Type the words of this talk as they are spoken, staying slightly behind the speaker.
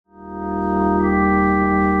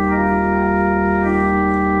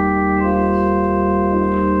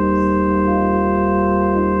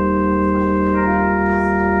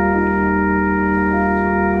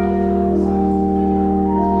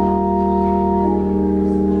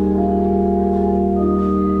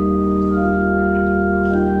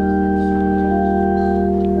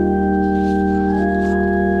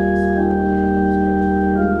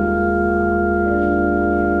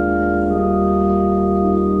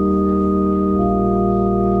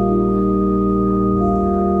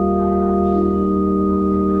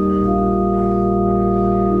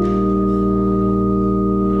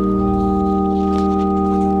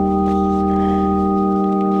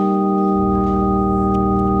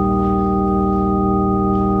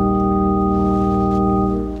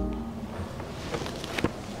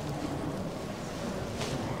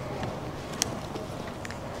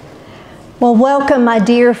Well, welcome, my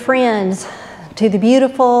dear friends, to the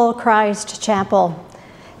beautiful Christ Chapel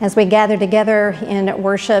as we gather together in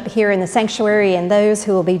worship here in the sanctuary and those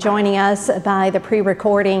who will be joining us by the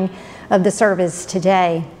pre-recording of the service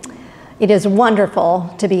today. It is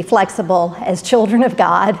wonderful to be flexible as children of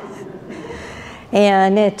God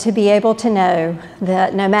and to be able to know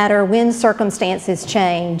that no matter when circumstances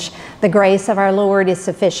change, the grace of our Lord is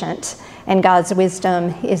sufficient and God's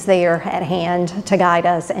wisdom is there at hand to guide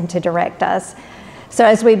us and to direct us. So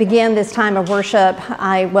as we begin this time of worship,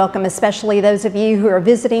 I welcome especially those of you who are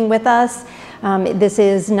visiting with us. This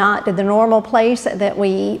is not the normal place that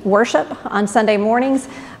we worship on Sunday mornings,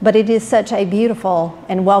 but it is such a beautiful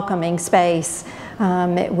and welcoming space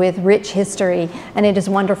with rich history, and it is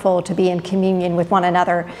wonderful to be in communion with one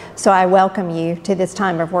another. So I welcome you to this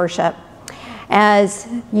time of worship. As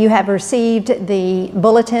you have received the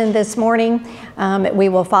bulletin this morning, we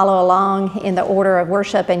will follow along in the order of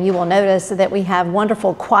worship, and you will notice that we have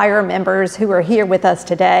wonderful choir members who are here with us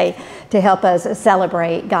today to help us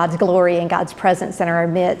celebrate God's glory and God's presence in our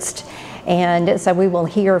midst. And so we will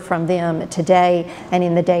hear from them today and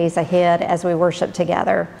in the days ahead as we worship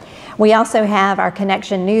together. We also have our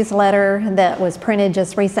Connection newsletter that was printed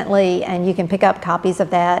just recently, and you can pick up copies of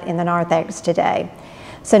that in the narthex today.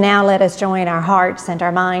 So now let us join our hearts and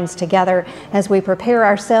our minds together as we prepare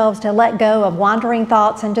ourselves to let go of wandering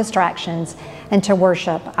thoughts and distractions and to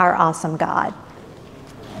worship our awesome God.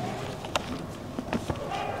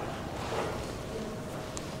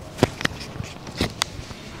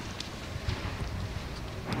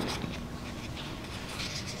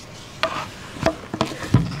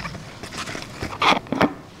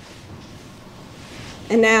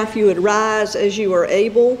 And now if you would rise as you are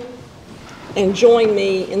able and join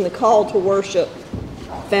me in the call to worship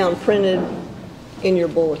found printed in your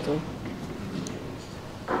bulletin.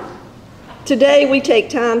 Today we take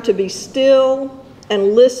time to be still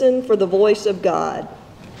and listen for the voice of God.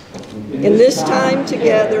 In this time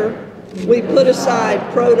together, we put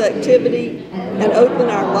aside productivity and open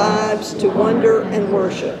our lives to wonder and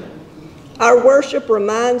worship. Our worship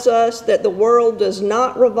reminds us that the world does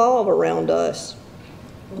not revolve around us.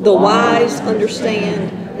 The wise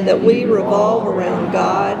understand that we revolve around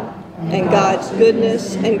God and God's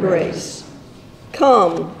goodness and grace.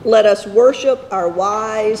 Come, let us worship our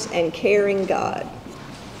wise and caring God.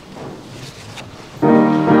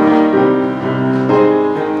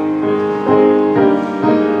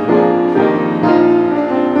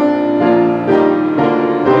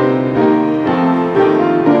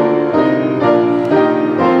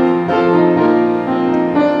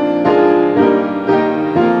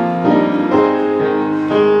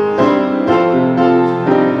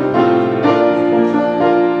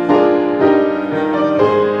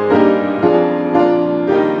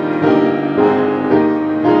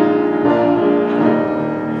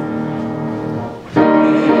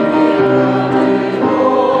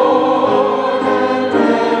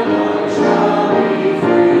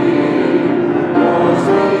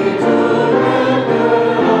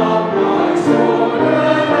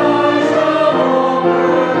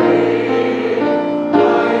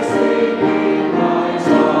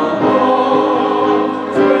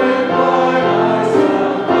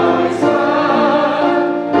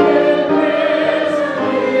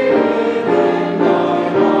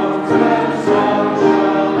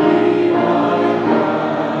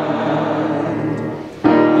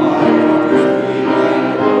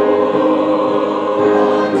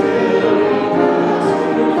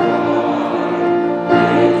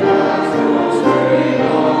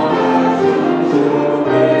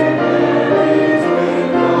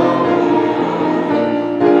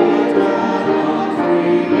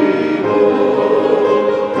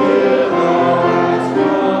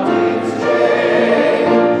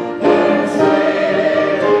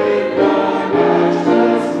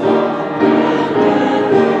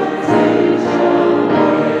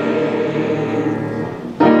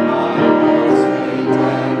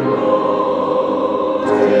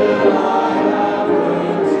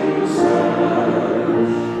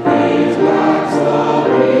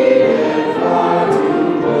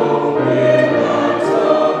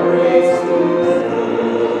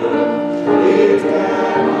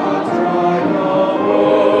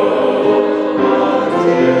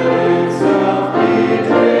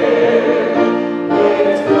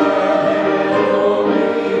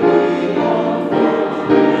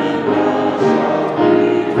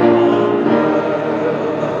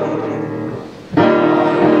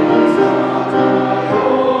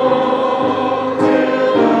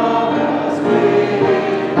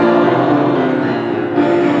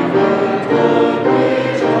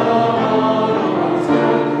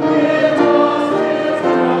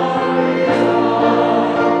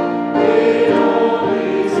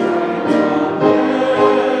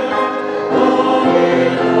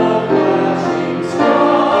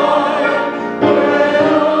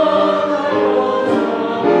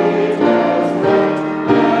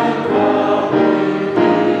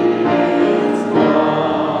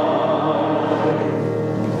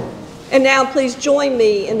 And now please join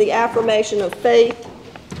me in the affirmation of faith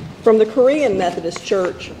from the Korean Methodist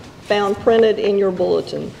Church, found printed in your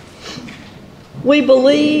bulletin. We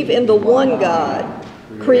believe in the one God,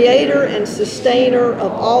 creator and sustainer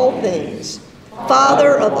of all things,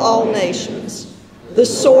 Father of all nations, the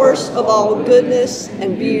source of all goodness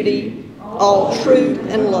and beauty, all truth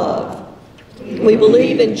and love. We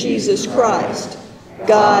believe in Jesus Christ,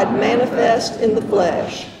 God manifest in the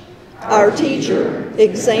flesh, our teacher,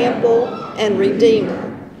 example, and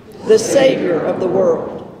redeemer, the Savior of the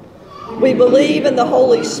world. We believe in the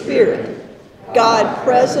Holy Spirit, God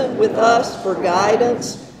present with us for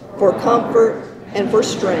guidance, for comfort, and for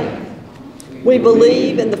strength. We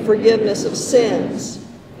believe in the forgiveness of sins,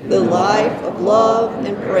 the life of love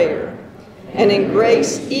and prayer, and in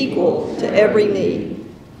grace equal to every need.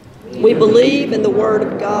 We believe in the Word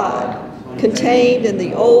of God, contained in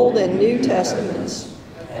the Old and New Testaments,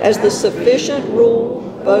 as the sufficient rule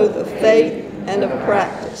both of faith and of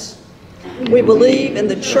practice. We believe in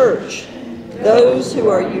the church, those who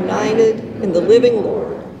are united in the living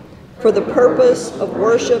Lord, for the purpose of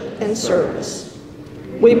worship and service.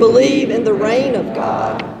 We believe in the reign of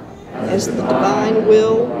God as the divine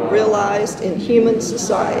will realized in human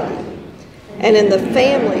society, and in the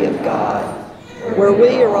family of God, where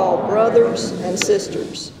we are all brothers and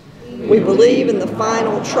sisters. We believe in the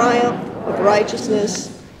final triumph of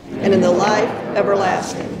righteousness and in the life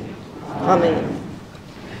everlasting. Amen.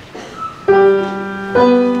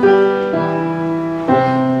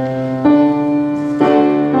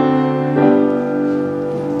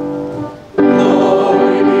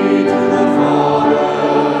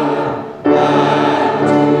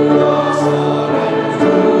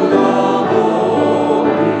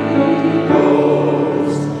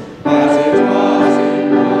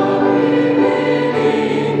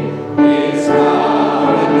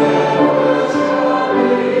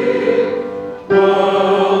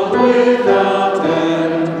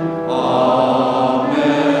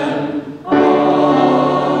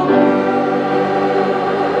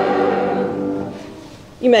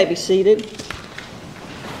 You may be seated.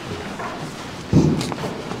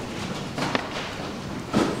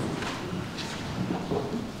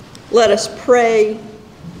 Let us pray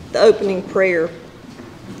the opening prayer.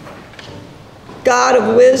 God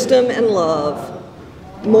of wisdom and love,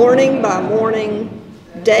 morning by morning,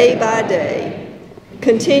 day by day,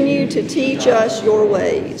 continue to teach us your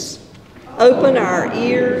ways. Open our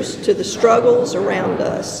ears to the struggles around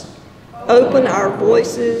us. Open our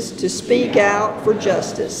voices to speak out for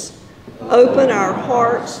justice. Open our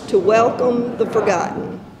hearts to welcome the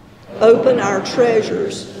forgotten. Open our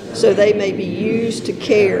treasures so they may be used to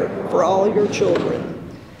care for all your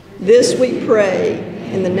children. This we pray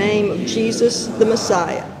in the name of Jesus the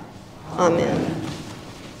Messiah. Amen.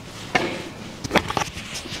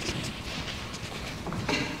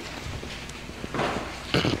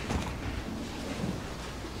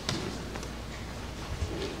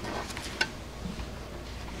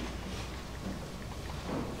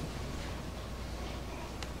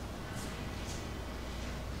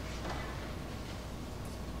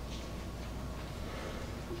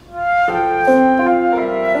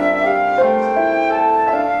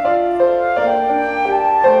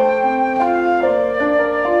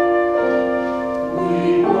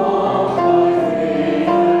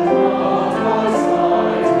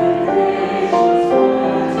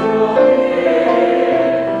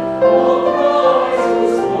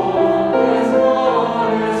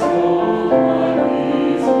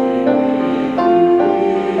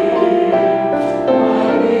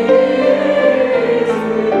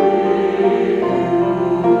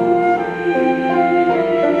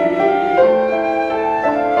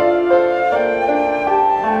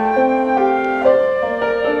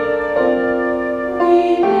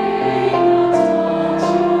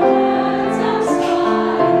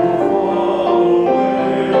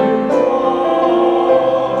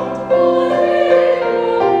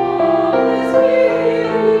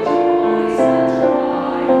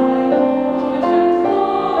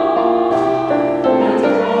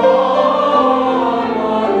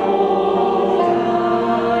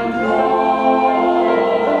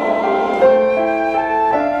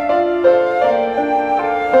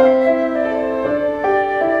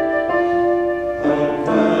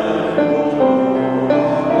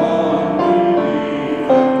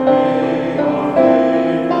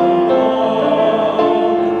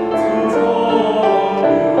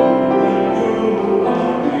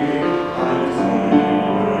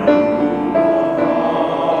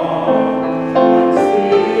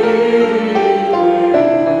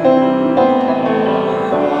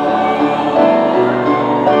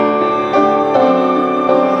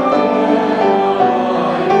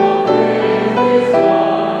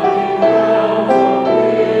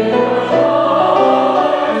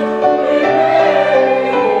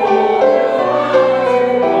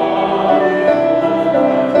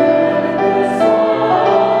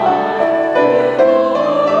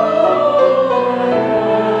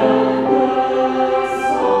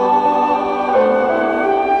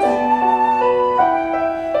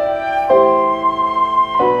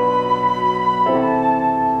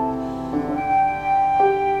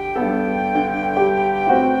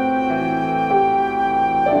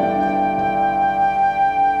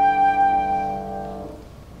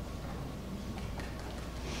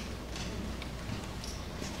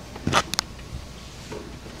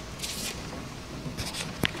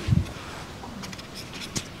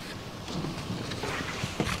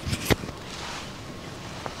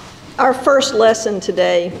 Our first lesson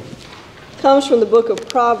today comes from the book of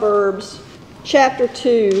Proverbs, chapter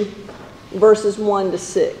 2, verses 1 to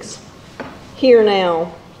 6. Hear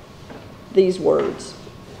now these words.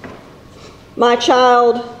 My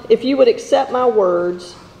child, if you would accept my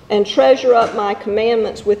words and treasure up my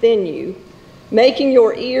commandments within you, making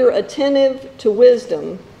your ear attentive to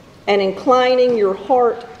wisdom and inclining your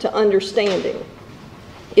heart to understanding,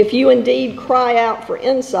 if you indeed cry out for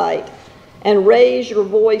insight and raise your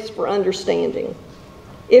voice for understanding,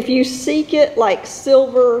 if you seek it like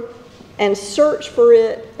silver and search for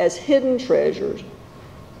it as hidden treasures,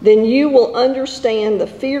 then you will understand the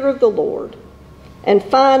fear of the Lord and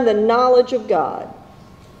find the knowledge of God.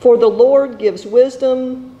 For the Lord gives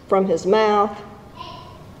wisdom from his mouth,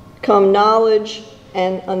 come knowledge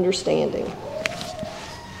and understanding.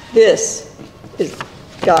 This is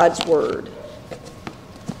God's word.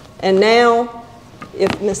 And now,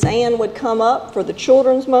 if Miss Ann would come up for the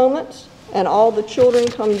children's moments, and all the children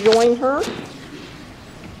come join her. It's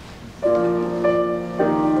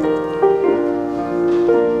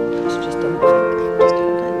just a mic. Just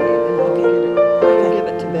hold it here, and I'll get it. I'll give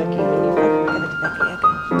it to Becky when you give it to Becky.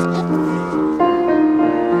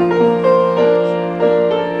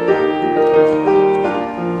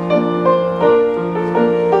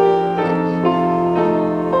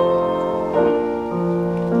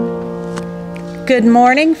 Good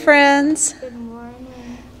morning, friends. Good morning.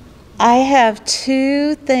 I have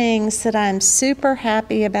two things that I'm super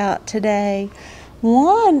happy about today.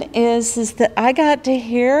 One is that I got to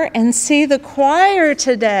hear and see the choir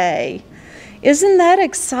today. Isn't that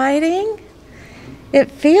exciting?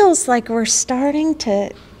 It feels like we're starting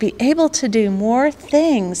to be able to do more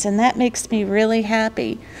things, and that makes me really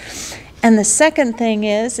happy. And the second thing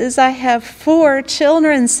is I have 4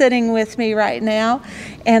 children sitting with me right now,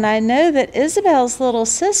 and I know that Isabel's little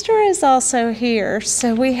sister is also here,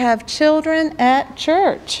 so we have children at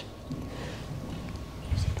church.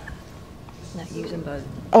 No, use them both.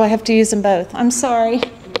 Oh, I have to use them both. I'm sorry.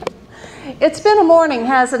 It's been a morning,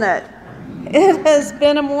 hasn't it? It has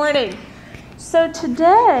been a morning. So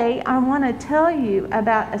today I want to tell you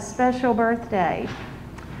about a special birthday.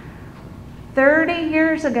 30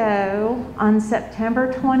 years ago, on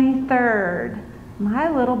September 23rd, my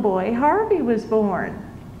little boy Harvey was born.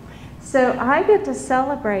 So I get to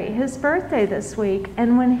celebrate his birthday this week.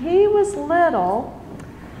 And when he was little,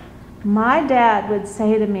 my dad would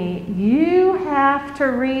say to me, "You have to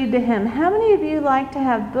read to him." How many of you like to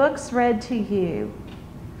have books read to you?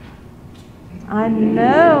 I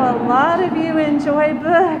know a lot of you enjoy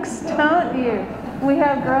books, don't you? We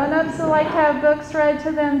have grown-ups who like to have books read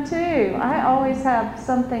to them too. I always have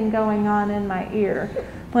something going on in my ear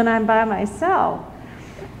when I'm by myself.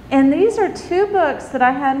 And these are 2 books that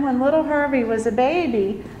I had when little Harvey was a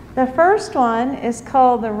baby. The first one is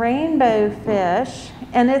called The Rainbow Fish,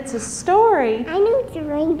 and it's a story. I know it's a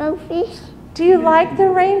rainbow fish. Do you like the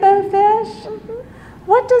rainbow fish? Mm-hmm.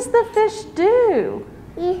 What does the fish do?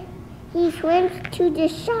 He swims to the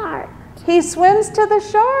shark. He swims to the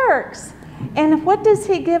sharks. And what does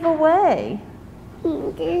he give away?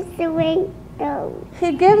 He gives away those.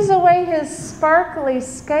 He gives away his sparkly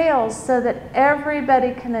scales so that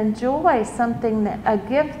everybody can enjoy something, a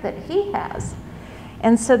gift that he has.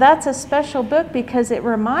 And so that's a special book because it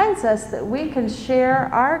reminds us that we can share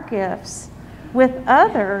our gifts with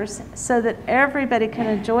others so that everybody can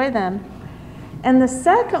enjoy them. And the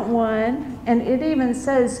second one, and it even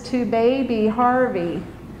says to baby Harvey,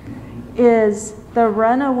 is The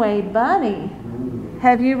Runaway Bunny.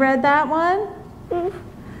 Have you read that one? No.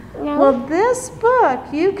 Well, this book,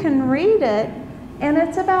 you can read it, and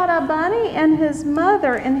it's about a bunny and his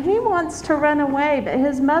mother, and he wants to run away, but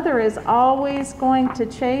his mother is always going to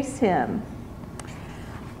chase him.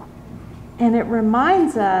 And it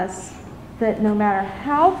reminds us that no matter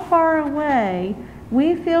how far away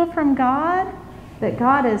we feel from God, that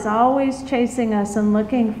God is always chasing us and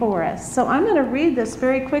looking for us. So I'm going to read this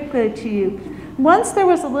very quickly to you. Once there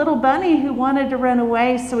was a little bunny who wanted to run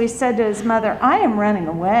away, so he said to his mother, "I am running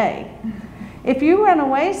away." "If you run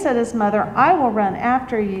away," said his mother, "I will run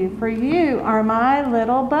after you, for you are my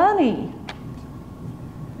little bunny."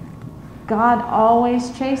 God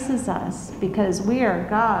always chases us because we are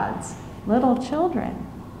God's little children.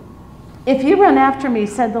 "If you run after me,"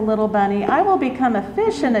 said the little bunny, "I will become a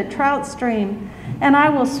fish in a trout stream, and I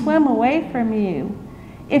will swim away from you."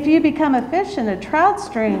 "If you become a fish in a trout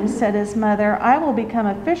stream," said his mother, "I will become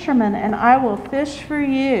a fisherman, and I will fish for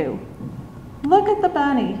you." Look at the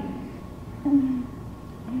bunny.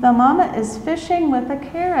 The mama is fishing with a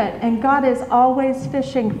carrot, and God is always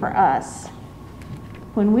fishing for us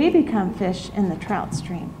when we become fish in the trout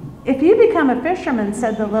stream. If you become a fisherman,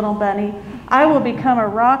 said the little bunny, I will become a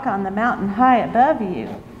rock on the mountain high above you.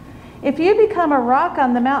 If you become a rock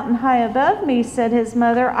on the mountain high above me, said his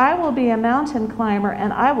mother, I will be a mountain climber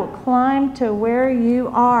and I will climb to where you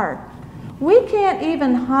are. We can't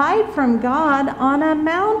even hide from God on a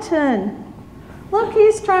mountain. Look,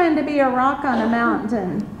 he's trying to be a rock on a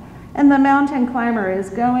mountain, and the mountain climber is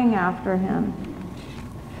going after him.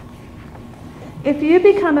 If you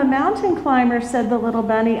become a mountain climber, said the little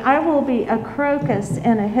bunny, I will be a crocus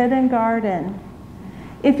in a hidden garden.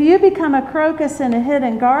 If you become a crocus in a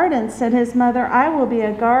hidden garden, said his mother, I will be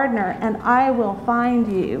a gardener and I will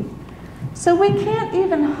find you. So we can't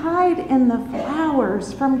even hide in the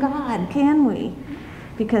flowers from God, can we?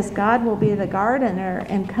 Because God will be the gardener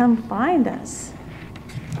and come find us.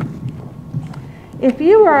 If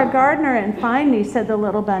you are a gardener and find me, said the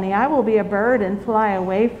little bunny, I will be a bird and fly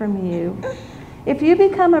away from you. If you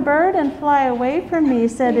become a bird and fly away from me,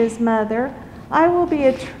 said his mother, I will be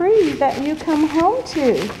a tree that you come home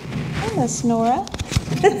to. Hello, Snora.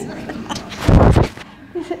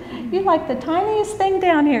 You like the tiniest thing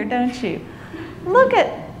down here, don't you? Look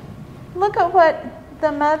at what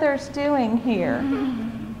the mother's doing here.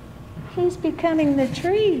 He's becoming the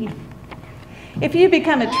tree. If you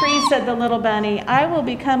become a tree, said the little bunny, I will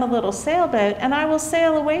become a little sailboat and I will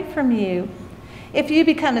sail away from you. If you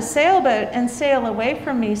become a sailboat and sail away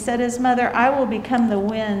from me, said his mother, I will become the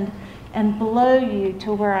wind and blow you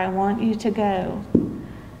to where I want you to go.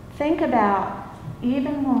 Think about,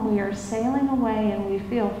 even when we are sailing away and we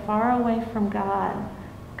feel far away from God,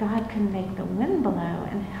 God can make the wind blow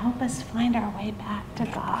and help us find our way back to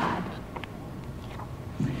God.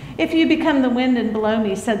 If you become the wind and blow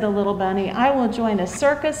me, said the little bunny, I will join a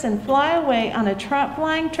circus and fly away on a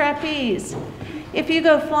flying trapeze. If you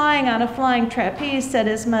go flying on a flying trapeze, said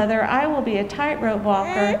his mother, I will be a tightrope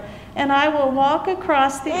walker and I will walk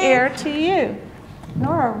across the air to you.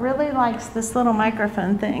 Nora really likes this little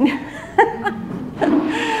microphone thing.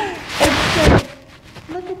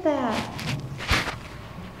 Look at that.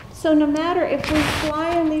 So no matter if we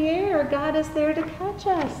fly in the air, God is there to catch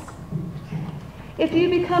us. If you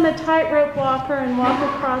become a tightrope walker and walk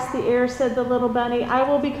across the air, said the little bunny, I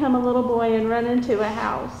will become a little boy and run into a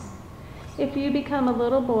house. If you become a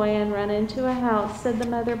little boy and run into a house, said the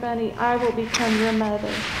mother bunny, I will become your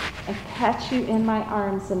mother and catch you in my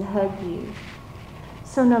arms and hug you.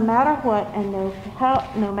 So no matter what and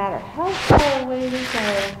no matter how far away we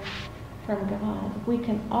go from God, we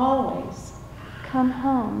can always come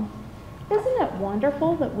home. Isn't it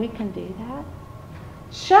wonderful that we can do that?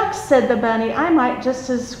 Shucks, said the bunny, I might just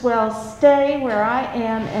as well stay where I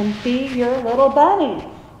am and be your little bunny.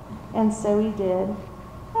 And so he did.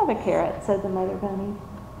 Have a carrot, said the mother bunny.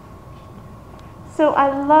 So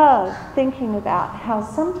I love thinking about how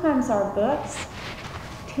sometimes our books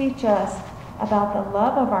teach us about the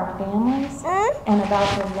love of our families and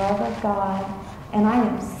about the love of God. And I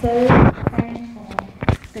am so thankful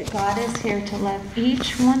that God is here to love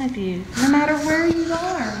each one of you, no matter where you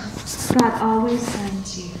are. God always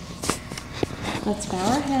finds you. Let's bow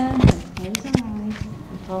our heads and close our eyes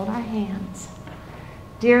and fold our hands.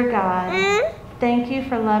 Dear God, thank you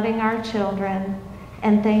for loving our children,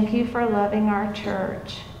 and thank you for loving our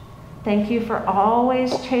church. Thank you for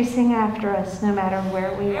always chasing after us no matter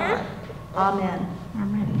where we are. Amen.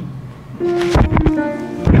 I'm ready.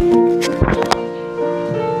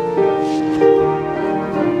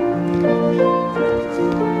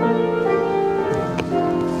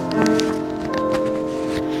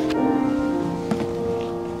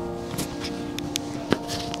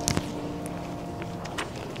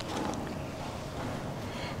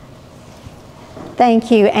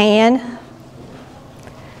 Thank you, Anne.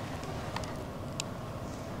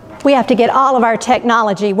 We have to get all of our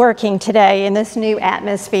technology working today in this new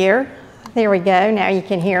atmosphere. There we go. Now you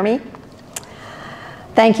can hear me.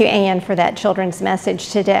 Thank you, Anne, for that children's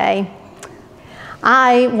message today.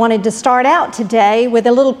 I wanted to start out today with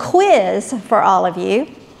a little quiz for all of you,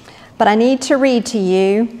 but I need to read to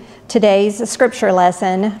you today's scripture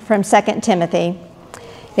lesson from 2 Timothy.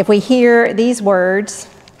 If we hear these words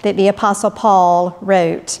that the Apostle Paul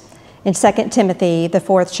wrote in 2 Timothy, the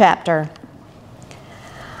 4th chapter.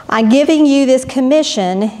 I'm giving you this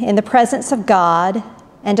commission in the presence of God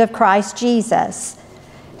and of Christ Jesus,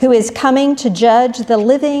 who is coming to judge the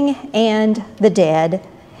living and the dead,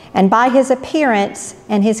 and by his appearance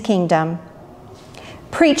and his kingdom.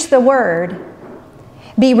 Preach the word.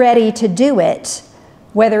 Be ready to do it,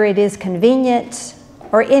 whether it is convenient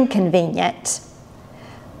or inconvenient.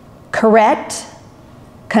 Correct,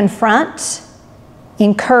 confront,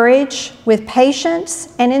 encourage with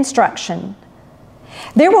patience and instruction.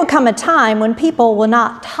 There will come a time when people will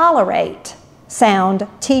not tolerate sound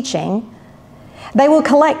teaching. They will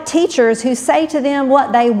collect teachers who say to them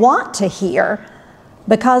what they want to hear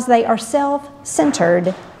because they are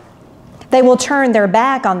self-centered. They will turn their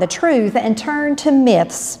back on the truth and turn to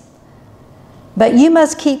myths. But you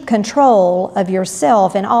must keep control of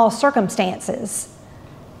yourself in all circumstances.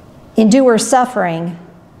 Endure suffering.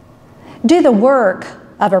 Do the work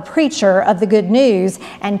of a preacher of the good news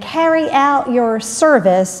and carry out your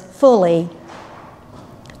service fully.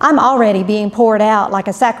 I'm already being poured out like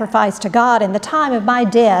a sacrifice to God, and the time of my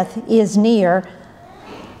death is near.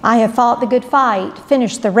 I have fought the good fight,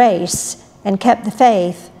 finished the race, and kept the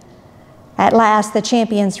faith. At last, the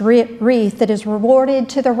champion's wreath that is rewarded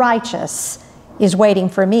to the righteous is waiting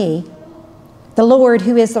for me. The Lord,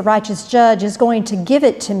 who is the righteous judge, is going to give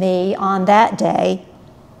it to me on that day.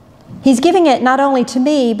 He's giving it not only to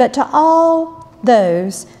me, but to all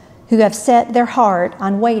those who have set their heart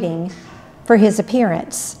on waiting for his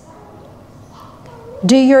appearance.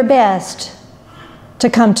 Do your best to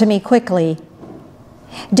come to me quickly.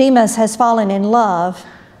 Demas has fallen in love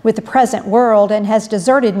with the present world and has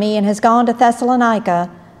deserted me and has gone to Thessalonica.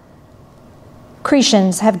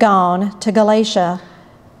 Cretans have gone to Galatia,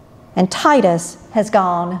 and Titus has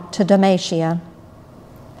gone to Dalmatia.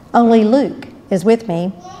 Only Luke is with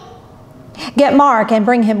me. Get Mark and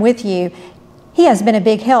bring him with you. He has been a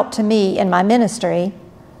big help to me in my ministry.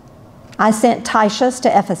 I sent Titus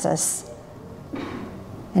to Ephesus.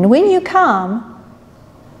 And when you come,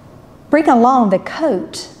 bring along the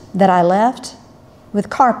coat that I left with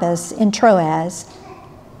Carpus in Troas,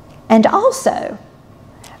 and also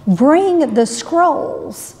bring the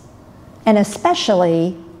scrolls, and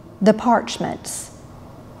especially the parchments.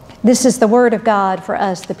 This is the word of God for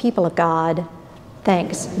us, the people of God.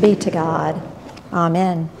 Thanks be to God.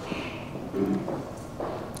 Amen.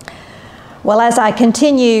 Well, as I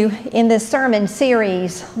continue in this sermon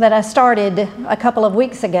series that I started a couple of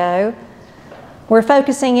weeks ago, we're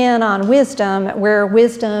focusing in on wisdom where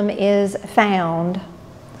wisdom is found.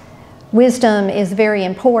 Wisdom is very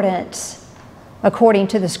important according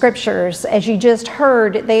to the scriptures. As you just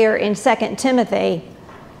heard there in 2 Timothy,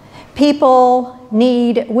 people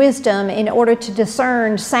need wisdom in order to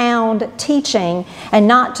discern sound teaching and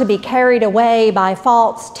not to be carried away by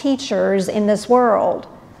false teachers in this world.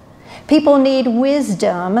 People need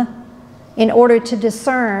wisdom in order to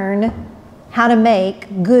discern how to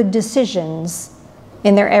make good decisions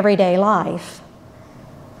in their everyday life.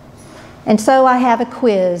 And so I have a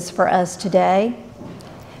quiz for us today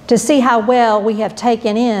to see how well we have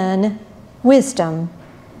taken in wisdom.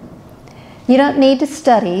 You don't need to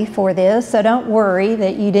study for this, so don't worry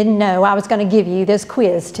that you didn't know I was going to give you this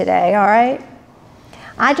quiz today, all right?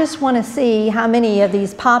 I just want to see how many of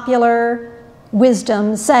these popular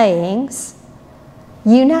wisdom sayings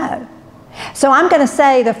you know. So I'm going to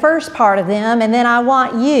say the first part of them, and then I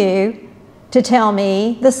want you to tell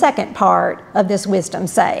me the second part of this wisdom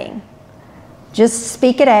saying. Just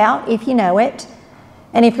speak it out if you know it.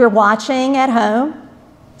 And if you're watching at home,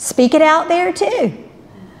 speak it out there too.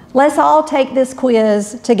 Let's all take this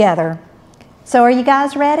quiz together. So are you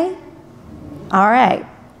guys ready? All right.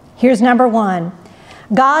 Here's number 1.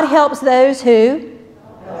 God helps those who?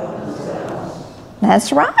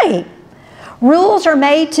 That's right. Rules are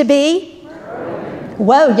made to be?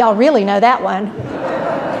 Whoa, y'all really know that one.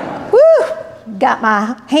 Woo! Got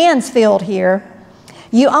my hands filled here.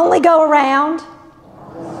 You only go around?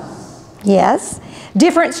 Yes.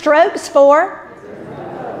 Different strokes for?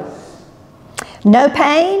 No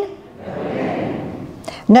pain?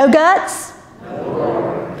 No guts?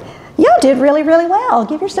 Y'all did really, really well.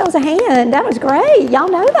 Give yourselves a hand. That was great. Y'all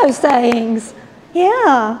know those things.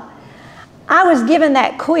 Yeah. I was given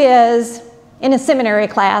that quiz in a seminary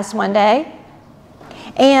class one day,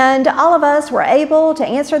 and all of us were able to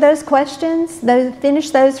answer those questions, finish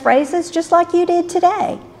those phrases just like you did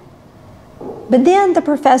today. But then the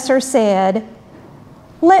professor said,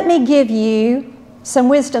 let me give you some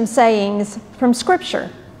wisdom sayings from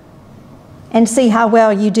Scripture and see how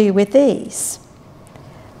well you do with these.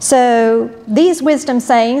 So these wisdom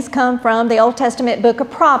sayings come from the Old Testament book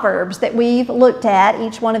of Proverbs that we've looked at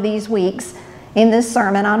each one of these weeks in this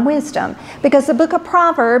sermon on wisdom, because the book of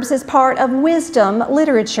Proverbs is part of wisdom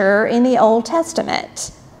literature in the Old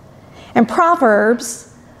Testament. And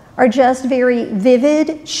Proverbs are just very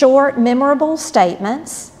vivid, short, memorable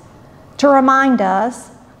statements to remind us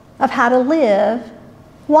of how to live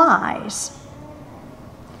wise.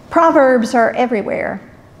 Proverbs are everywhere.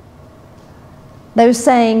 Those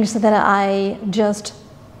sayings that I just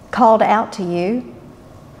called out to you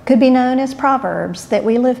could be known as proverbs that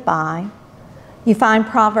we live by. You find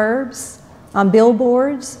proverbs on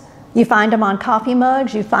billboards, you find them on coffee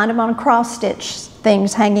mugs, you find them on cross-stitch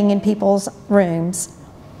things hanging in people's rooms.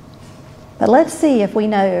 But let's see if we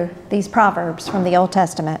know these proverbs from the Old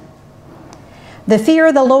Testament. The fear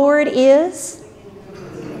of the Lord is...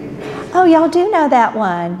 Oh, y'all do know that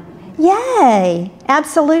one. Yay!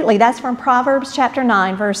 Absolutely. That's from Proverbs chapter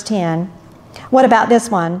 9, verse 10. What about this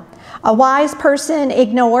one? A wise person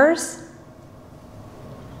ignores...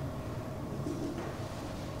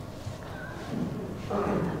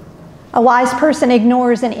 A wise person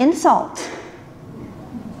ignores an insult.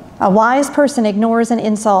 A wise person ignores an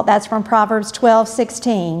insult. That's from Proverbs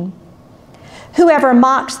 12:16. Whoever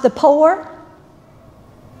mocks the poor,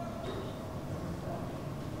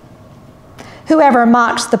 whoever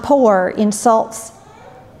mocks the poor insults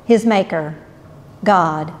his maker,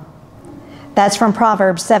 God. That's from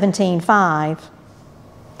Proverbs 17:5.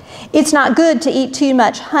 It's not good to eat too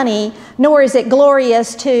much honey, nor is it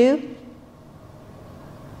glorious to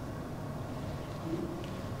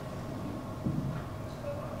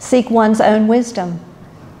seek one's own wisdom.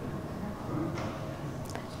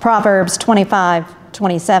 Proverbs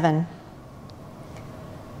 25:27.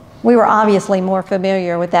 We were obviously more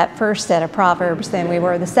familiar with that first set of Proverbs than we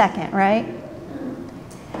were the second, right?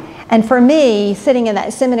 And for me, sitting in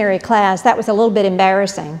that seminary class, that was a little bit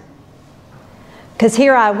embarrassing. Because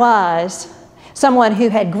here I was, someone who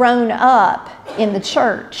had grown up in the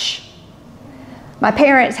church. My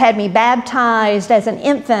parents had me baptized as an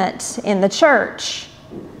infant in the church.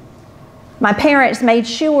 My parents made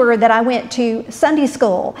sure that I went to Sunday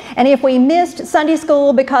school. And if we missed Sunday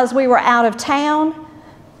school because we were out of town,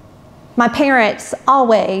 my parents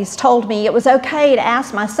always told me it was okay to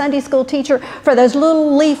ask my Sunday school teacher for those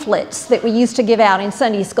little leaflets that we used to give out in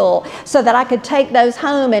Sunday school so that I could take those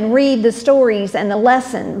home and read the stories and the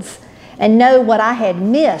lessons and know what I had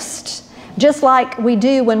missed, just like we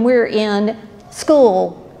do when we're in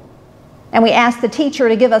school and we ask the teacher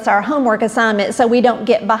to give us our homework assignment so we don't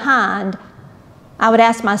get behind. I would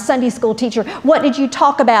ask my Sunday school teacher, what did you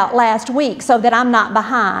talk about last week so that I'm not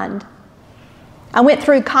behind? I went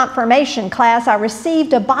through confirmation class. I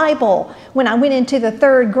received a Bible when I went into the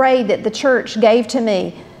 3rd grade that the church gave to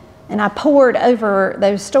me, and I pored over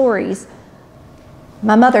those stories.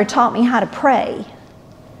 My mother taught me how to pray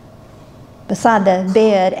beside the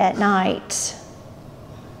bed at night.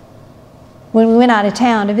 When we went out of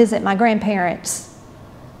town to visit my grandparents,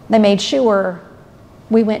 they made sure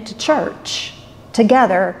we went to church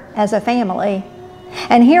together as a family.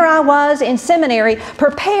 And here I was in seminary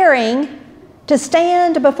preparing to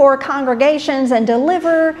stand before congregations and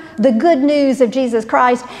deliver the good news of Jesus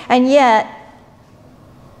Christ, and yet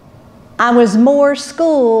I was more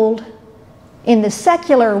schooled in the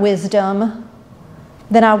secular wisdom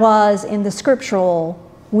than I was in the scriptural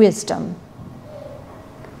wisdom.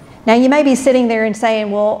 Now you may be sitting there and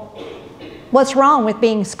saying, well, what's wrong with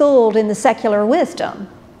being schooled in the secular wisdom?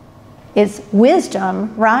 It's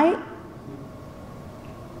wisdom, right?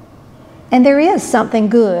 And there is something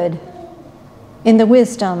good in the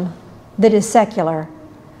wisdom that is secular.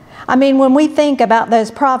 I mean, when we think about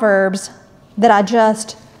those proverbs that I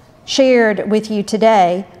just shared with you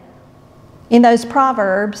today, in those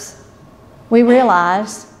proverbs, we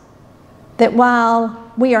realize that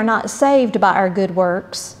while we are not saved by our good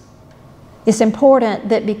works, it's important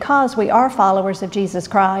that because we are followers of Jesus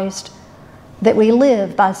Christ, that we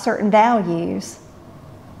live by certain values.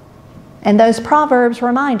 And those proverbs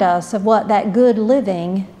remind us of what that good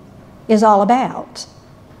living is all about.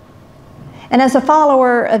 And as a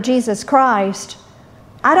follower of Jesus Christ,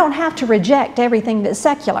 I don't have to reject everything that's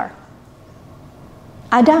secular.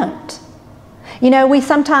 I don't. You know, we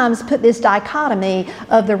sometimes put this dichotomy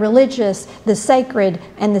of the religious, the sacred,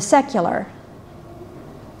 and the secular.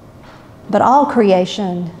 But all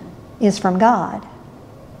creation is from God.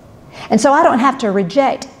 And so I don't have to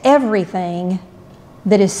reject everything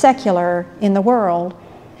that is secular in the world.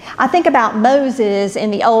 I think about Moses in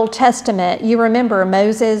the Old Testament. You remember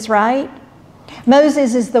Moses, right?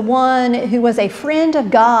 Moses is the one who was a friend of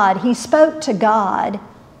God. He spoke to God.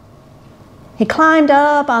 He climbed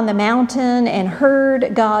up on the mountain and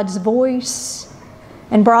heard God's voice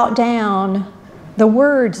and brought down the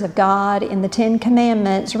words of God in the 10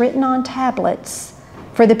 Commandments written on tablets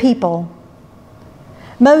for the people.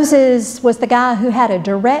 Moses was the guy who had a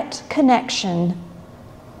direct connection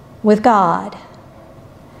with God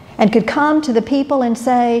and could come to the people and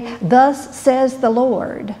say, "Thus says the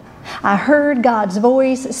Lord. I heard God's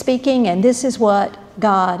voice speaking, and this is what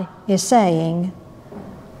God is saying."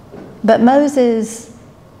 But Moses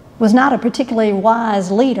was not a particularly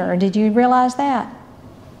wise leader. Did you realize that?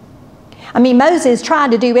 I mean, Moses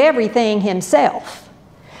tried to do everything himself.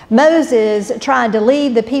 Moses tried to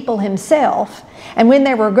lead the people himself, and when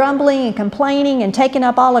they were grumbling and complaining and taking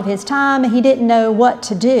up all of his time, he didn't know what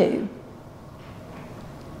to do.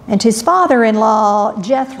 And his father-in-law,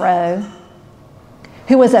 Jethro,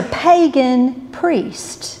 who was a pagan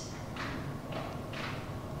priest,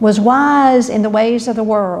 was wise in the ways of the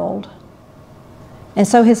world. And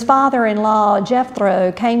so his father-in-law,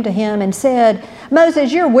 Jethro, came to him and said,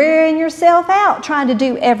 "Moses, you're wearing yourself out trying to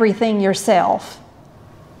do everything yourself.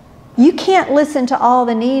 You can't listen to all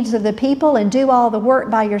the needs of the people and do all the work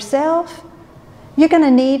by yourself. You're going to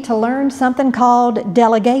need to learn something called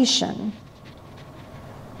delegation."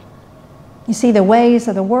 You see, the ways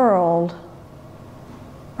of the world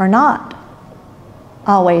are not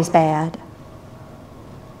always bad.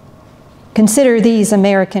 Consider these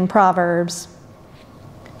American proverbs.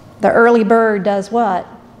 The early bird does what?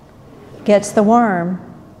 Gets the worm.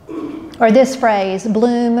 Or this phrase,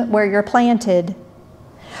 bloom where you're planted.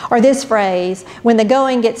 Or this phrase, when the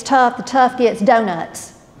going gets tough, the tough gets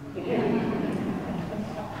donuts.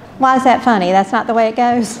 Why is that funny? That's not the way it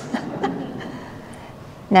goes.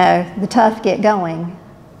 No, the tough get going.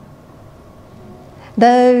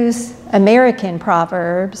 Those American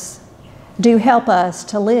proverbs do help us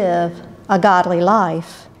to live a godly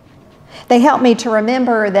life. They help me to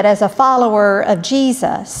remember that as a follower of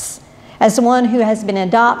Jesus, as one who has been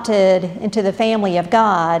adopted into the family of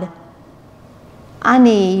God, I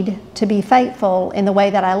need to be faithful in the way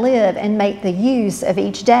that I live and make the use of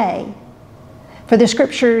each day. For the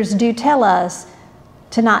scriptures do tell us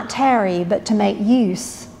to not tarry, but to make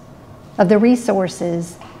use of the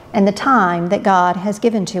resources and the time that God has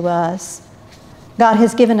given to us. God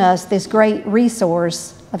has given us this great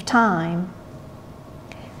resource of time.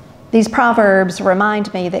 These proverbs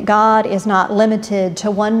remind me that God is not limited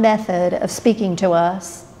to one method of speaking to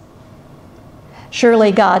us.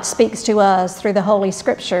 Surely God speaks to us through the Holy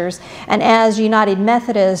Scriptures, and as United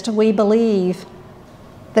Methodists, we believe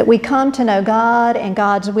that we come to know God and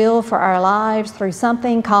God's will for our lives through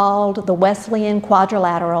something called the Wesleyan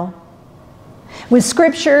Quadrilateral. With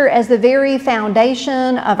Scripture as the very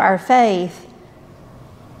foundation of our faith,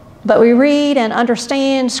 but we read and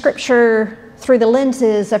understand Scripture through the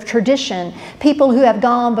lenses of tradition, people who have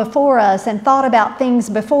gone before us and thought about things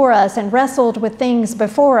before us and wrestled with things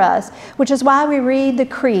before us, which is why we read the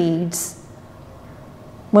creeds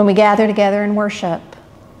when we gather together in worship,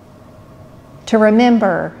 to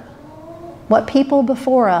remember what people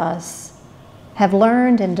before us have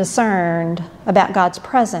learned and discerned about God's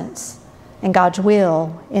presence and God's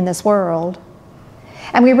will in this world.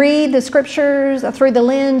 And we read the scriptures through the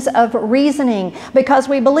lens of reasoning because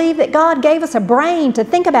we believe that God gave us a brain to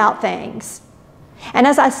think about things. And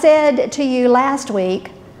as I said to you last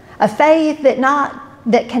week, a faith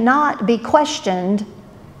that cannot be questioned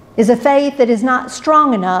is a faith that is not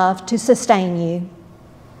strong enough to sustain you.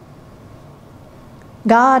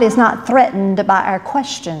 God is not threatened by our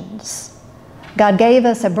questions. God gave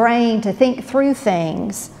us a brain to think through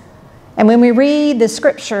things. And when we read the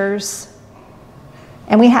scriptures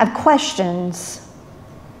and we have questions,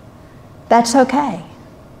 that's okay.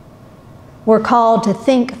 We're called to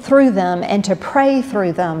think through them and to pray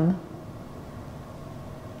through them.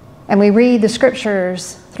 And we read the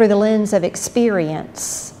scriptures through the lens of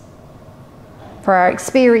experience. For our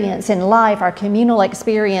experience in life, our communal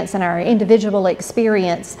experience and our individual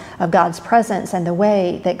experience of God's presence and the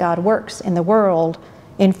way that God works in the world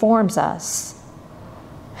informs us.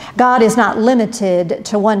 God is not limited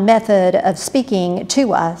to one method of speaking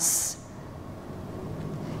to us.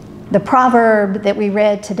 The proverb that we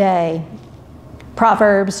read today,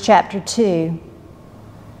 Proverbs chapter 2,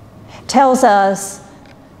 tells us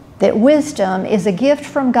that wisdom is a gift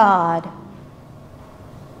from God,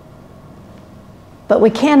 but we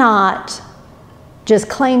cannot just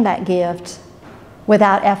claim that gift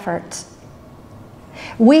without effort.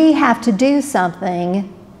 We have to do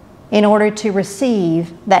something in order to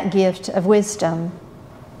receive that gift of wisdom.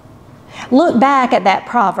 Look back at that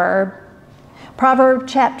proverb,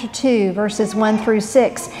 Proverbs chapter 2, verses 1 through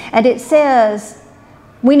 6, and it says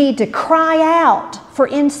we need to cry out for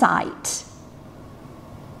insight.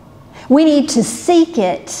 We need to seek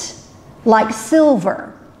it like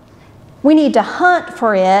silver. We need to hunt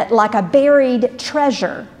for it like a buried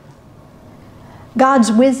treasure.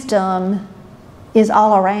 God's wisdom is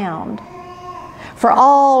all around. For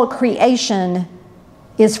all creation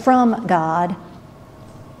is from God.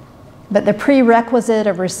 But the prerequisite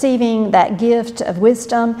of receiving that gift of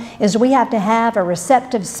wisdom is we have to have a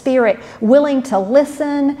receptive spirit, willing to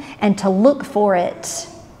listen and to look for it,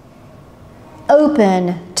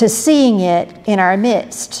 open to seeing it in our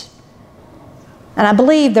midst. And I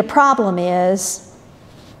believe the problem is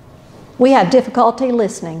we have difficulty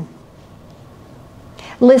listening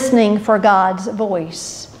for God's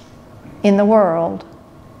voice in the world.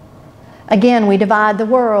 Again, we divide the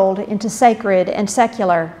world into sacred and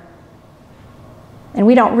secular, and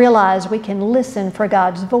we don't realize we can listen for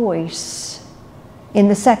God's voice in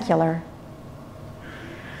the secular.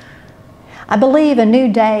 I believe a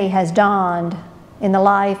new day has dawned in the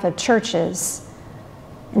life of churches,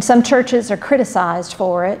 and some churches are criticized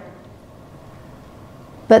for it.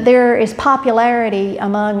 But there is popularity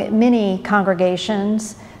among many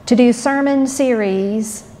congregations to do sermon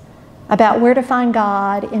series about where to find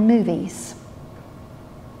God in movies.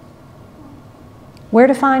 Where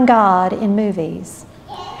to find God in movies.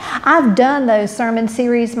 I've done those sermon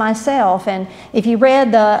series myself, and if you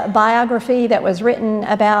read the biography that was written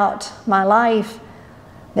about my life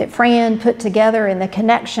that Fran put together in the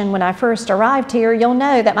connection when I first arrived here, you'll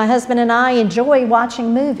know that my husband and I enjoy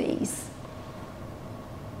watching movies.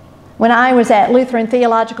 When I was at Lutheran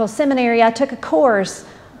Theological Seminary, I took a course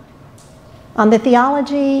on the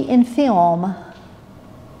theology in film.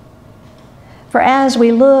 For as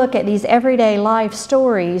we look at these everyday life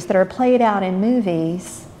stories that are played out in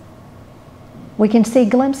movies, we can see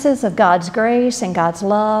glimpses of God's grace and God's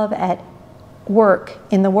love at work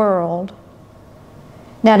in the world.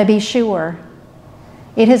 Now, to be sure,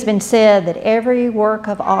 it has been said that every work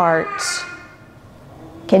of art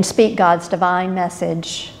can speak God's divine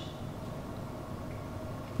message.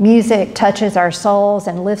 Music touches our souls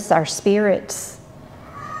and lifts our spirits,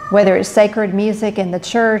 whether it's sacred music in the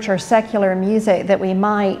church or secular music that we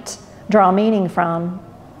might draw meaning from.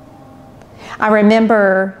 I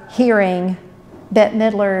remember hearing Bette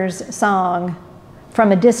Midler's song,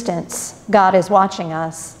 "From a Distance, God is Watching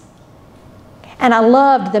Us." And I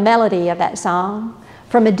loved the melody of that song,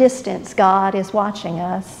 "From a distance, God is watching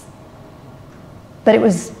us." But it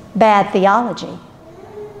was bad theology.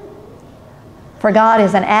 For God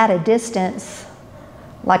isn't at a distance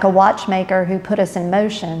like a watchmaker who put us in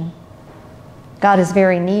motion. God is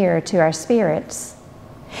very near to our spirits.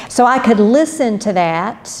 So I could listen to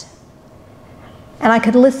that, and I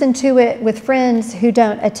could listen to it with friends who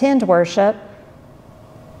don't attend worship,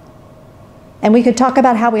 and we could talk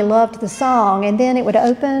about how we loved the song, and then it would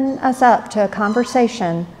open us up to a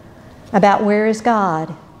conversation about where is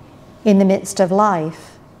God in the midst of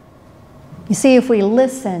life. You see, if we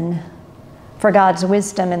listen for God's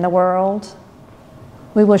wisdom in the world,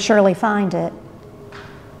 we will surely find it.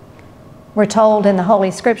 We're told in the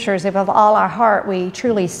Holy Scriptures, if of all our heart we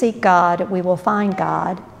truly seek God, we will find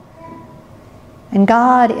God. And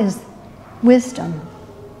God is wisdom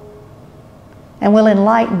and will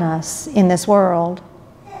enlighten us in this world.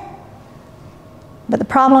 But the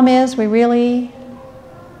problem is we really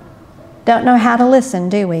don't know how to listen,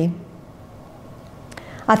 do we?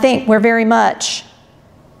 I think we're very much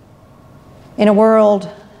in a world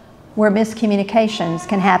where miscommunications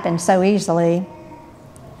can happen so easily.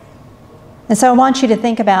 And so I want you to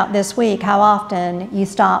think about this week how often you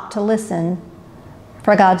stop to listen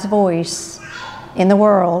for God's voice in the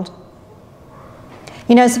world.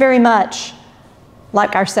 You know, it's very much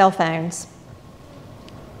like our cell phones.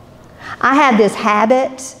 I have this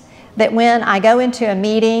habit that when I go into a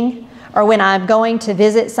meeting or when I'm going to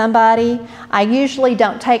visit somebody, I usually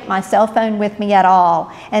don't take my cell phone with me at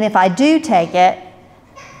all. And if I do take it,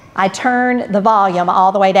 I turn the volume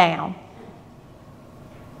all the way down.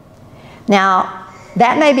 Now,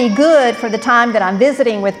 that may be good for the time that I'm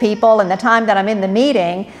visiting with people and the time that I'm in the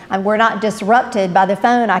meeting, and we're not disrupted by the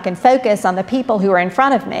phone. I can focus on the people who are in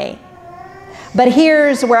front of me. But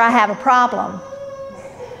here's where I have a problem.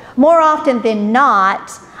 More often than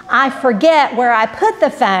not, I forget where I put the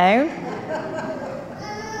phone.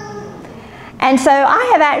 And so I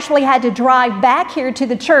have actually had to drive back here to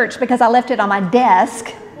the church because I left it on my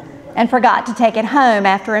desk and forgot to take it home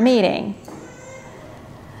after a meeting.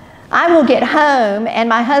 I will get home and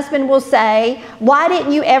my husband will say, "Why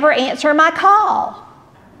didn't you ever answer my call?"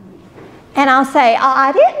 And I'll say, "Oh,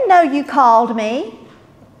 I didn't know you called me."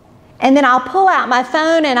 And then I'll pull out my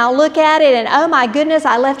phone and I'll look at it and, oh my goodness,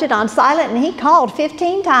 I left it on silent and he called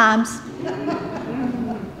 15 times.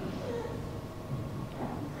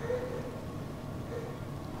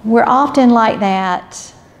 We're often like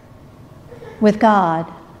that with God.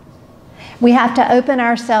 We have to open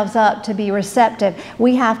ourselves up to be receptive.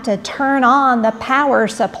 We have to turn on the power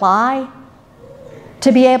supply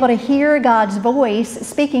to be able to hear God's voice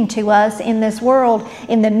speaking to us in this world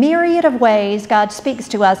in the myriad of ways God speaks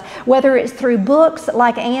to us, whether it's through books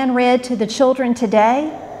like Anne read to the children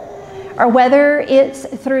today, or whether it's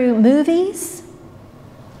through movies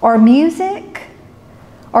or music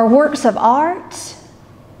or works of art.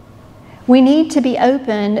 We need to be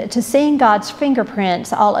open to seeing God's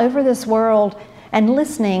fingerprints all over this world and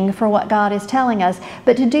listening for what God is telling us,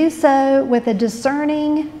 but to do so with a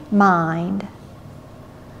discerning mind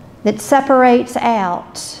that separates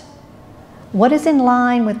out what is in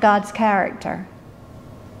line with God's character,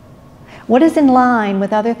 what is in line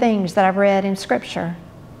with other things that I've read in Scripture.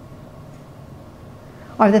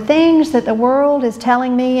 Are the things that the world is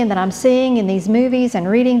telling me and that I'm seeing in these movies and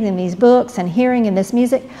reading in these books and hearing in this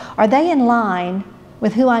music, are they in line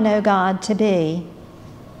with who I know God to be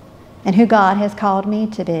and who God has called me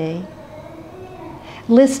to be?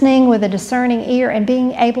 Listening with a discerning ear and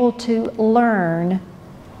being able to learn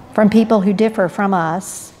from people who differ from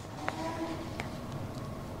us.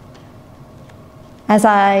 As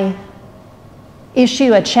I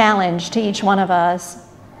issue a challenge to each one of us,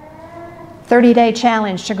 30-day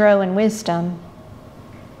challenge to grow in wisdom.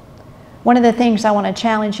 One of the things I want to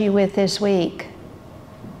challenge you with this week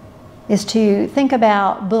is to think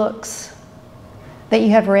about books that you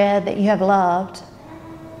have read, that you have loved,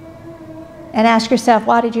 and ask yourself,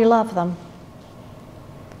 why did you love them?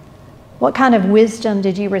 What kind of wisdom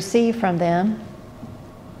did you receive from them?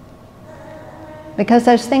 Because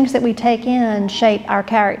those things that we take in shape our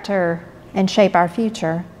character and shape our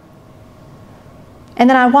future. And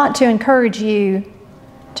then I want to encourage you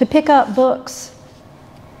to pick up books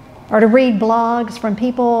or to read blogs from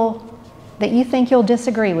people that you think you'll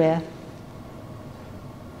disagree with.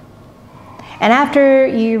 And after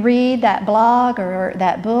you read that blog or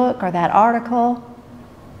that book or that article,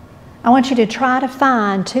 I want you to try to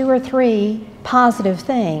find 2 or 3 positive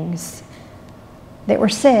things that were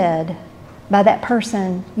said by that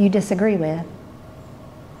person you disagree with.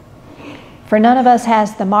 For none of us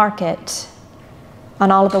has the market on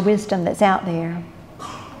all of the wisdom that's out there.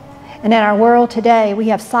 And in our world today, we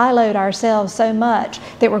have siloed ourselves so much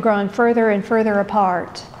that we're growing further and further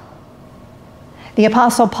apart. The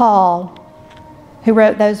Apostle Paul, who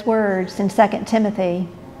wrote those words in 2 Timothy,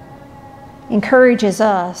 encourages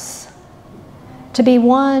us to be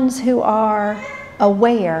ones who are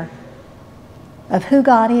aware of who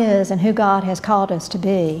God is and who God has called us to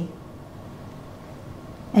be.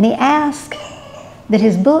 And he asks that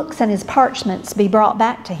his books and his parchments be brought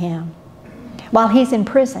back to him while he's in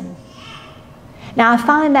prison. Now, I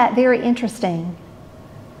find that very interesting.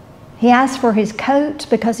 He asks for his coat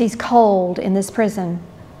because he's cold in this prison,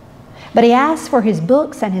 but he asks for his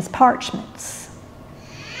books and his parchments.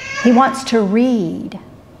 He wants to read.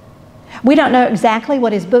 We don't know exactly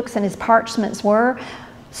what his books and his parchments were.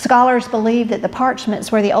 Scholars believe that the parchments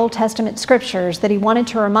were the Old Testament scriptures, that he wanted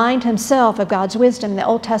to remind himself of God's wisdom in the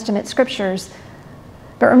Old Testament scriptures.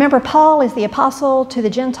 But remember, Paul is the apostle to the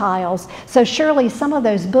Gentiles, so surely some of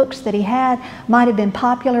those books that he had might have been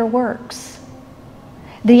popular works.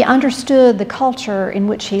 That he understood the culture in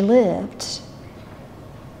which he lived.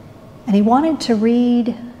 And he wanted to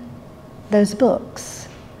read those books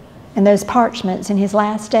and those parchments in his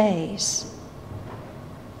last days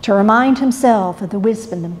to remind himself of the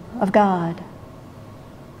wisdom of God.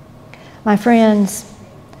 My friends,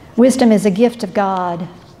 wisdom is a gift of God,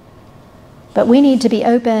 but we need to be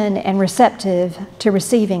open and receptive to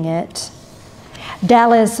receiving it.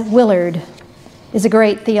 Dallas Willard is a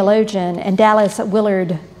great theologian, and Dallas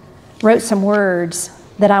Willard wrote some words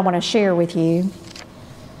that I want to share with you.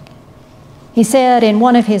 He said in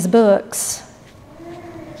one of his books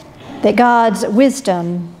that God's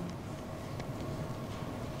wisdom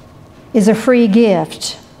is a free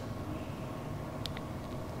gift.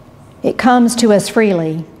 It comes to us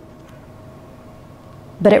freely,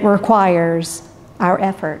 but it requires our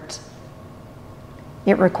effort.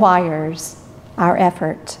 It requires our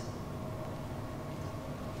effort.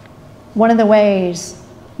 One of the ways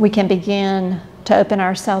we can begin to open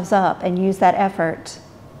ourselves up and use that effort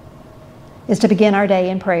is to begin our day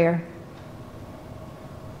in prayer.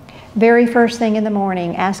 Very first thing in the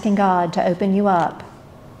morning, asking God to open you up,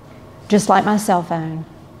 just like my cell phone,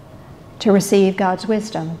 to receive God's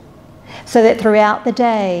wisdom, so that throughout the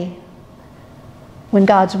day, when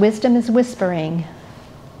God's wisdom is whispering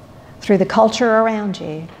through the culture around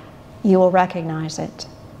you, you will recognize it.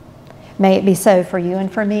 May it be so for you and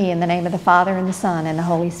for me, in the name of the Father and the Son and the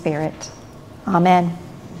Holy Spirit. Amen.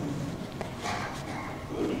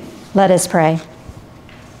 Let us pray.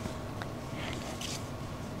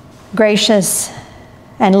 Gracious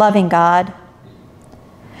and loving God,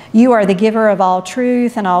 you are the giver of all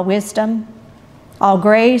truth and all wisdom, all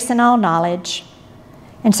grace and all knowledge.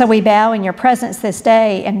 And so we bow in your presence this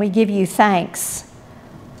day and we give you thanks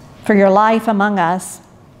for your life among us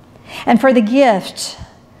and for the gift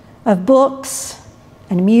of books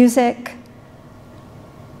and music,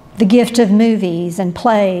 the gift of movies and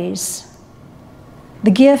plays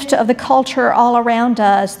the gift of the culture all around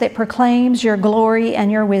us that proclaims your glory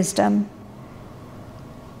and your wisdom.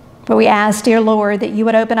 But we ask, dear Lord, that you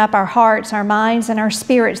would open up our hearts, our minds, and our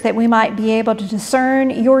spirits that we might be able to discern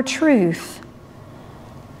your truth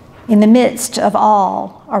in the midst of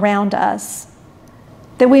all around us,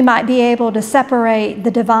 that we might be able to separate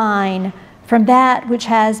the divine from that which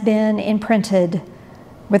has been imprinted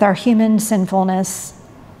with our human sinfulness.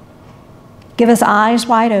 Give us eyes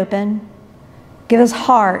wide open. Give us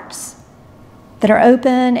hearts that are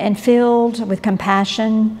open and filled with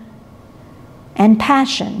compassion and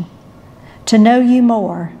passion to know you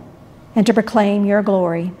more and to proclaim your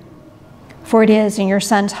glory. For it is in your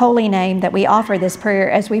Son's holy name that we offer this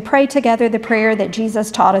prayer as we pray together the prayer that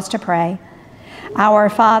Jesus taught us to pray. Our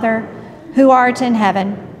Father, who art in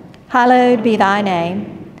heaven, hallowed be thy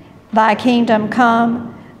name. Thy kingdom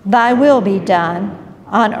come, thy will be done,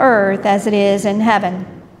 on earth as it is in heaven.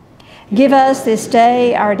 Give us this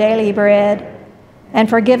day our daily bread, and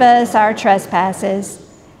forgive us our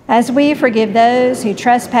trespasses, as we forgive those who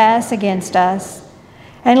trespass against us.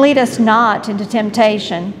 And lead us not into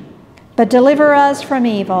temptation, but deliver us from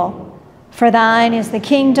evil. For thine is the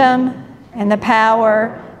kingdom, and the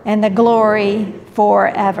power, and the glory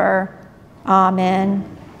forever.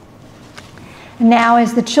 Amen. Now,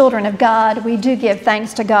 as the children of God, we do give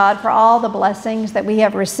thanks to God for all the blessings that we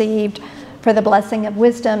have received, for the blessing of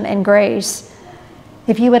wisdom and grace.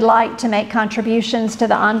 If you would like to make contributions to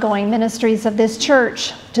the ongoing ministries of this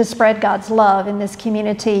church to spread God's love in this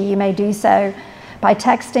community, you may do so by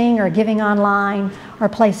texting or giving online or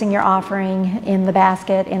placing your offering in the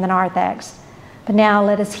basket in the narthex. But now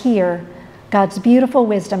let us hear God's beautiful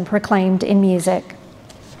wisdom proclaimed in music.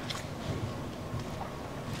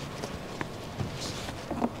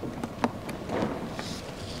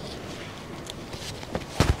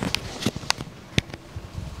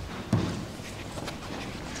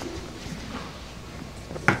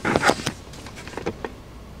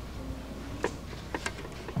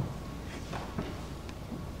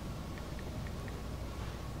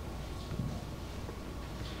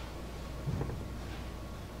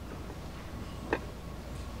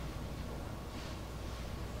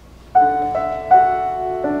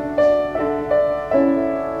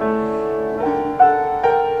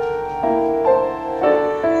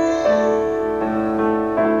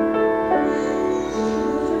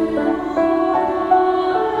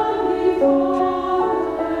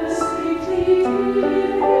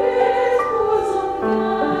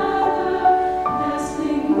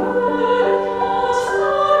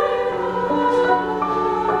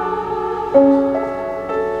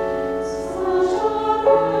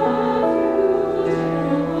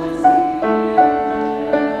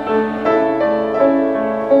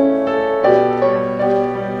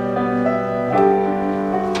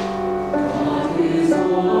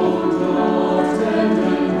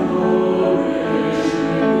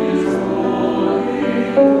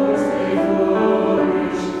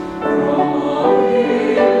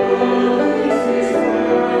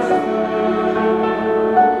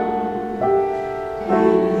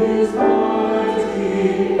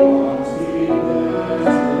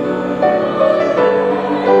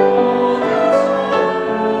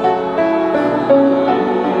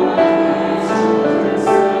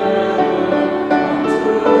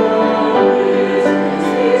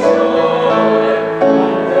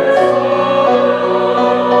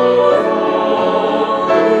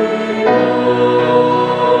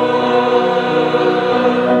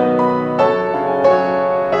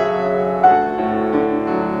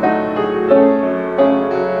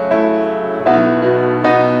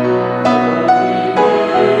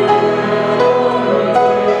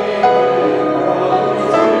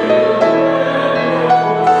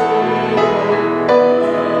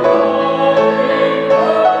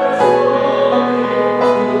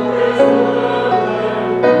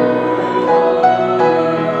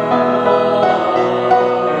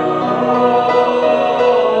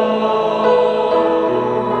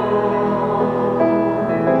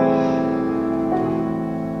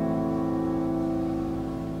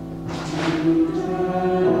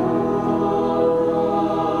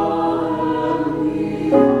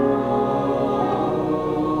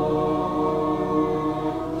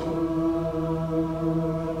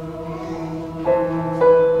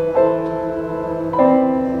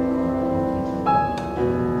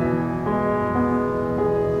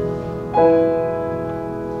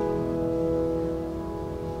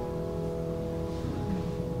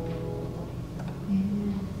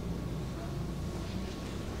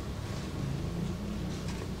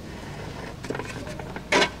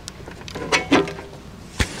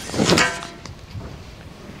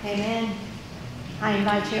 I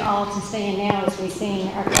invite you all to stand now as we sing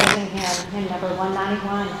our closing hymn number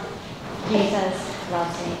 191, Jesus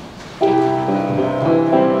Loves Me.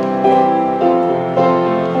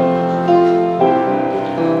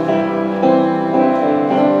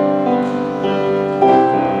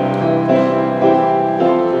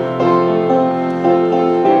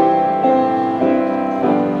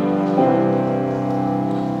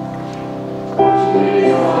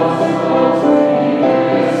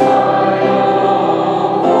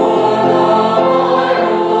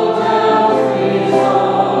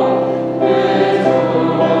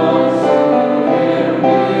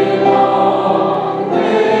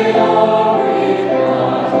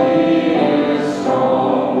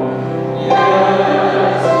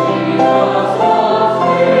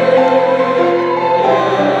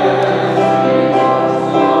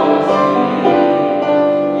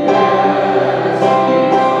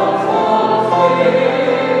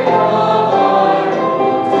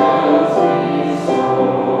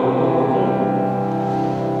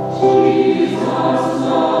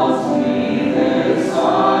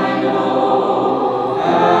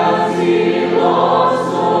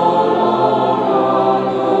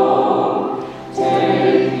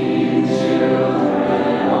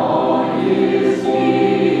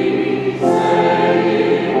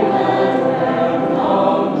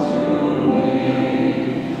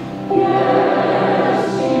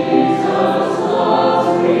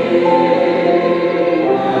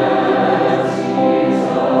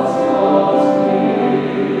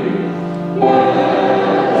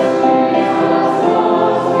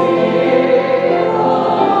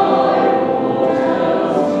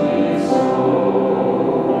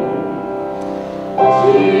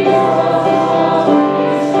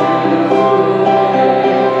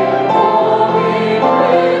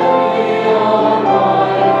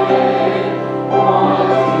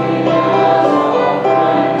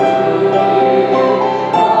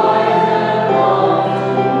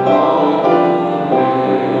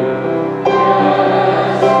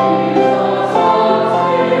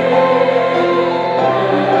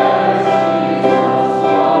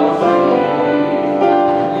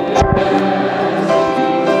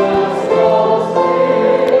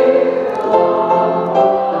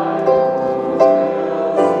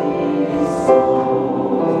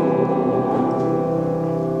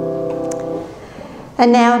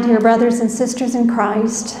 And now, dear brothers and sisters in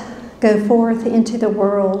Christ, go forth into the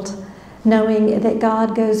world, knowing that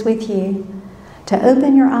God goes with you, to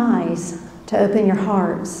open your eyes, to open your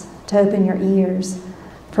hearts, to open your ears,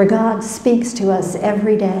 for God speaks to us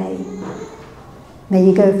every day. May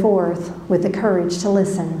you go forth with the courage to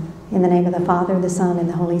listen. In the name of the Father, the Son, and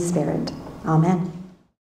the Holy Spirit. Amen.